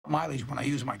mileage when I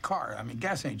use my car. I mean,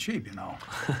 gas ain't cheap, you know.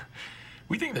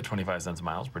 We think that 25 cents a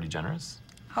mile is pretty generous.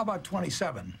 How about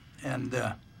 27? And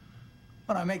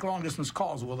when I make long-distance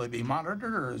calls, will they be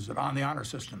monitored, or is it on the honor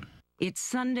system? It's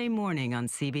Sunday morning on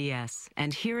CBS,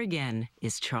 and here again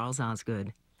is Charles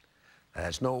Osgood.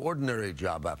 That's no ordinary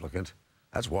job applicant.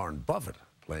 That's Warren Buffett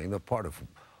playing the part of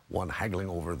one haggling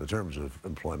over the terms of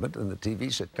employment in the TV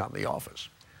sitcom The Office.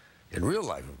 In real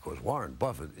life, of course, Warren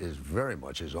Buffett is very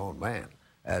much his own man,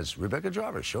 as Rebecca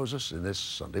Jarvis shows us in this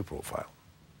Sunday profile.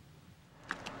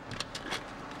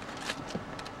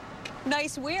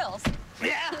 Nice wheels.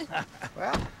 Yeah.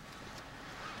 Well,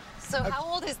 So how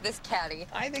old is this caddy?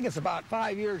 I think it's about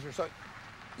 5 years or so.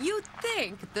 You'd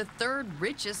think the third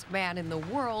richest man in the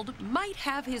world might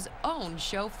have his own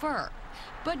chauffeur,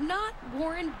 but not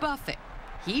Warren Buffett.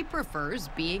 He prefers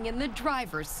being in the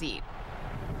driver's seat.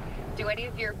 Do any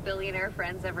of your billionaire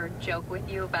friends ever joke with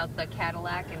you about the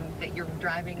Cadillac and that you're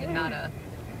driving and not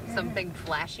something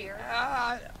flashier?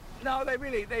 No,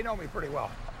 they know me pretty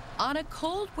well. On a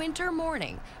cold winter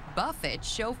morning, Buffett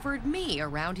chauffeured me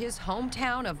around his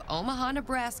hometown of Omaha,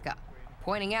 Nebraska,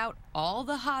 pointing out all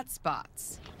the hot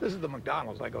spots. This is the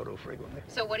McDonald's I go to frequently.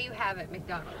 So what do you have at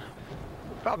McDonald's?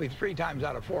 Probably 3 times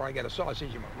out of 4 I get a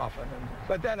sausage McMuffin,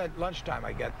 but then at lunchtime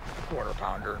I get a quarter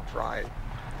pounder and fries.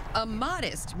 A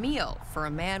modest meal for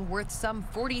a man worth some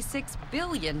 $46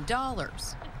 billion.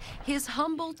 His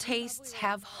humble tastes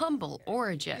have humble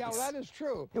origins. Yeah, well, that is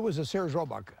true. It was a Sears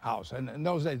Roebuck house, and in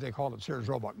those days they called it Sears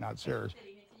Roebuck, not Sears.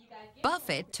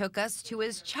 Buffett took us to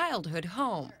his childhood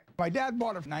home. My dad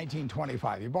bought it in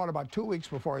 1925. He bought it about 2 weeks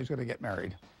before he was going to get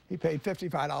married. He paid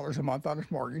 $55 a month on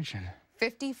his mortgage.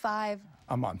 55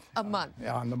 a month. A month.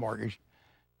 Yeah, on the mortgage.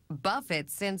 Buffett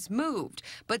since moved,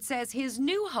 but says his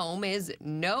new home is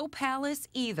no palace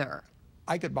either.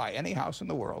 I could buy any house in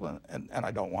the world, and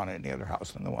I don't want any other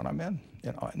house than the one I'm in.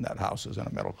 You know, and that house is in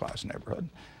a middle-class neighborhood.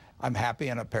 I'm happy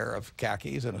in a pair of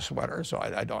khakis and a sweater, so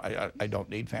I don't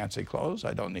need fancy clothes.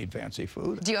 I don't need fancy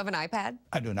food. Do you have an iPad?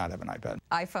 I do not have an iPad.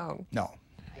 iPhone? No.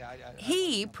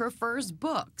 He prefers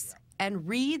books and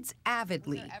reads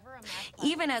avidly.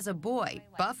 Even as a boy,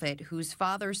 Buffett, whose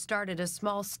father started a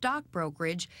small stock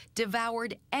brokerage,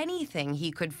 devoured anything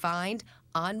he could find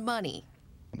on money.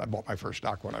 I bought my first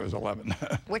stock when I was 11.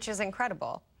 Which is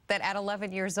incredible, that at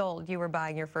 11 years old, you were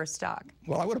buying your first stock.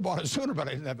 Well, I would have bought it sooner, but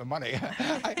I didn't have the money.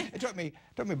 It took me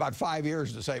about 5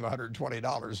 years to save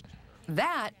 $120.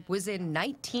 That was in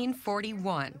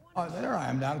 1941. Oh, there I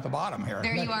am down at the bottom here.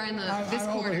 There you are in this I'm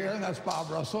corner. over here, and that's Bob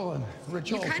Russell and Rich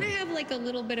You Olson. kind of have like a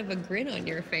little bit of a grin on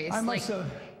your face. I must have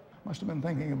been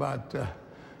thinking about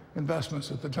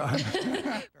investments at the time.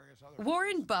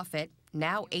 Warren Buffett,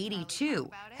 now 82,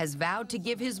 has vowed to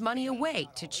give his money away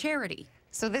to charity.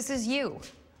 So this is you.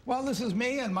 Well, this is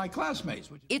me and my classmates.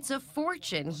 It's a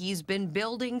fortune he's been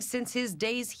building since his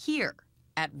days here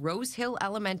at Rose Hill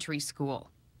Elementary School.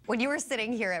 When you were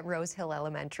sitting here at Rose Hill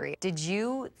Elementary, did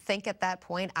you think at that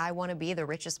point, I want to be the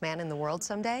richest man in the world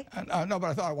someday? No, but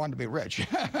I thought I wanted to be rich.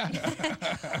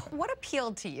 What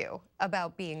appealed to you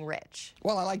about being rich?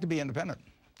 Well, I like to be independent.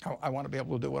 I want to be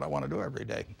able to do what I want to do every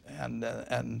day,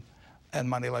 and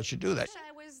money lets you do that.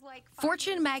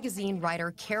 Fortune magazine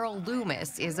writer Carol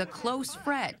Loomis is a close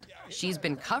friend. She's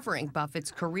been covering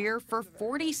Buffett's career for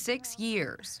 46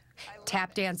 years.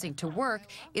 Tap Dancing to Work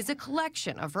is a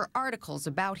collection of her articles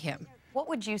about him. What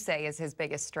would you say is his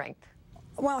biggest strength?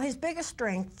 Well, his biggest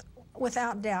strength,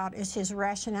 without doubt, is his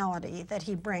rationality that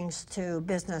he brings to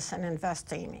business and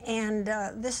investing. And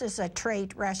this is a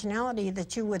trait, rationality,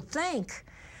 that you would think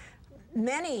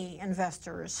many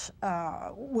investors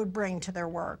would bring to their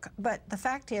work. But the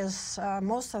fact is,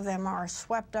 most of them are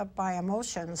swept up by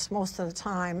emotions most of the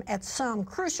time at some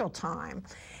crucial time.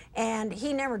 And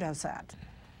he never does that.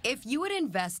 If you had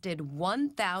invested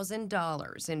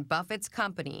 $1,000 in Buffett's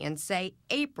company in, say,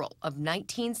 April of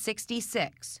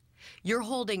 1966, your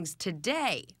holdings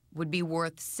today would be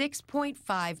worth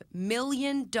 $6.5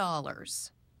 million.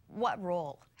 What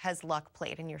role has luck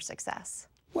played in your success?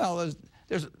 Well,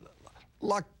 there's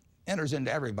luck enters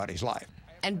into everybody's life.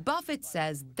 And Buffett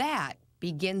says that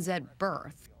begins at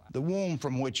birth. The womb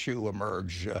from which you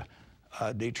emerge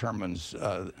determines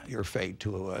your fate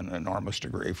to an enormous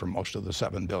degree for most of the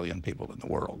 7 billion people in the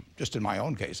world. Just in my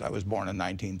own case, I was born in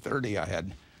 1930. I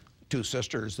had 2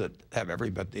 sisters that have every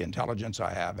bit the intelligence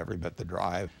I have, every bit the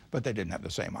drive, but they didn't have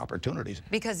the same opportunities.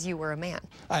 Because you were a man.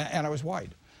 And I was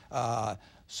white.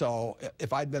 So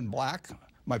if I'd been black,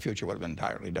 my future would have been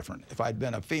entirely different. If I'd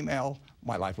been a female,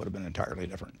 my life would have been entirely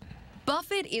different.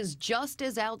 Buffett is just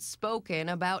as outspoken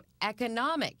about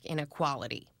economic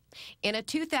inequality. In a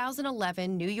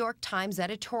 2011 New York Times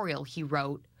editorial, he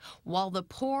wrote, while the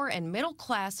poor and middle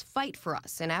class fight for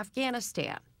us in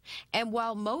Afghanistan, and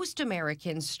while most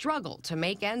Americans struggle to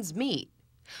make ends meet,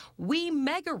 we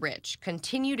mega-rich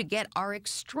continue to get our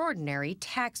extraordinary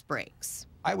tax breaks.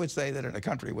 I would say that in a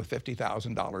country with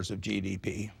 $50,000 of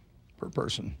GDP per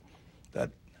person, that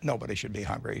nobody should be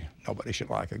hungry, nobody should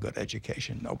lack a good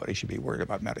education, nobody should be worried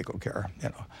about medical care,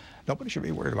 nobody should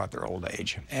be worried about their old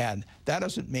age. And that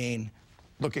doesn't mean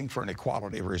looking for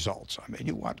inequality of results. I mean,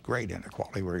 you want great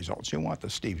inequality of results. You want the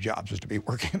Steve Jobses to be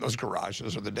working in those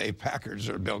garages, or the Dave Packards,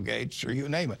 or Bill Gates, or you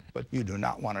name it. But you do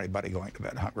not want anybody going to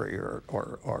bed hungry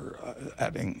or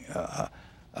having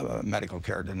medical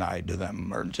care denied to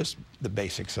them, or just the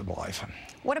basics of life.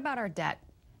 What about our debt?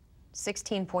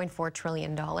 $16.4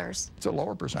 trillion. It's a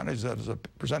lower percentage as a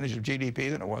percentage of GDP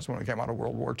than it was when we came out of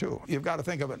World War II. You've got to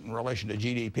think of it in relation to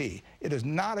GDP. It is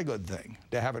not a good thing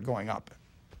to have it going up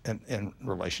in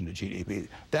relation to GDP.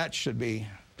 That should be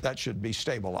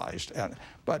stabilized.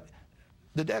 But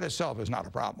the debt itself is not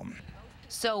a problem.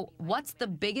 So what's the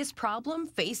biggest problem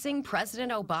facing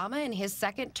President Obama in his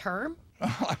second term?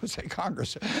 I would say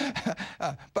Congress.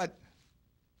 But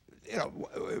you know,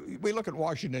 we look at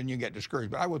Washington and you get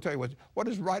discouraged. But I will tell you what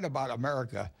is right about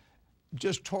America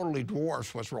just totally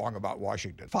dwarfs what's wrong about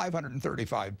Washington.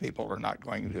 535 people are not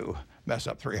going to mess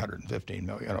up 315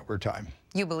 million over time.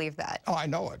 You believe that? Oh, I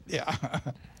know it, yeah.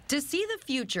 To see the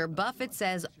future, Buffett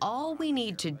says all we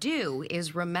need to do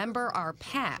is remember our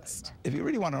past. If you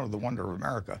really want to know the wonder of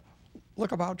America,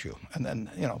 look about you, and then,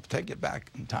 you know, take it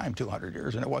back in time 200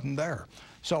 years, and it wasn't there.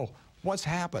 So what's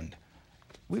happened?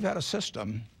 We've had a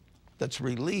system that's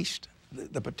released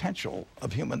the potential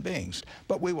of human beings,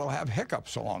 but we will have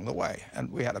hiccups along the way. And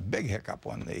we had a big hiccup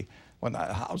when the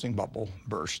housing bubble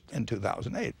burst in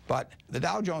 2008. But the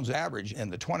Dow Jones average in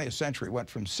the 20th century went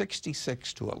from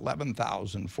 66 to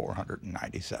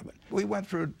 11,497. We went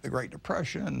through the Great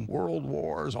Depression, world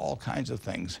wars, all kinds of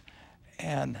things,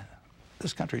 and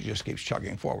this country just keeps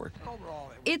chugging forward.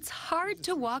 It's hard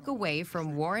to walk away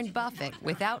from Warren Buffett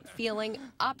without feeling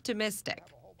optimistic.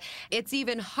 It's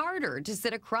even harder to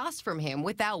sit across from him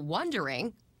without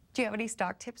wondering, do you have any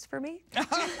stock tips for me?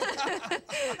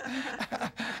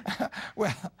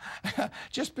 Well,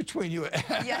 just between you.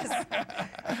 Yes.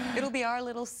 It'll be our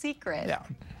little secret. Yeah.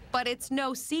 But it's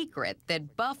no secret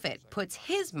that Buffett puts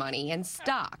his money in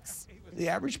stocks. The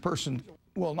average person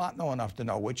will not know enough to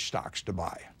know which stocks to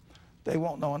buy. They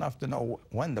won't know enough to know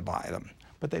when to buy them,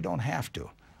 but they don't have to,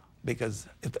 because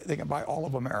if they can buy all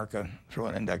of America through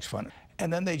an index fund.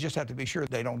 And then they just have to be sure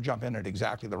they don't jump in at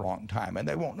exactly the wrong time, and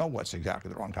they won't know what's exactly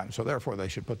the wrong time. So therefore, they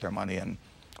should put their money in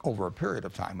over a period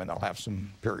of time, and they'll have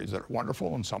some periods that are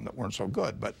wonderful and some that weren't so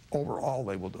good, but overall,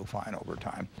 they will do fine over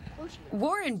time.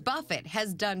 Warren Buffett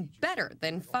has done better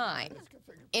than fine.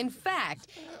 In fact,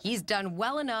 he's done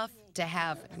well enough to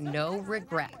have no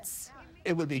regrets.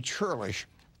 It would be churlish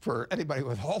for anybody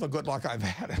with all the good luck I've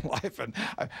had in life, and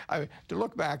to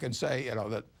look back and say, you know,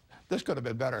 that this could have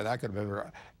been better, that could have been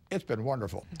better. It's been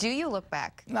wonderful. Do you look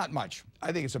back? Not much.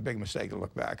 I think it's a big mistake to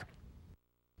look back.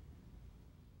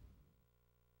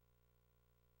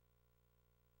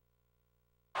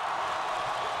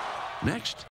 Next.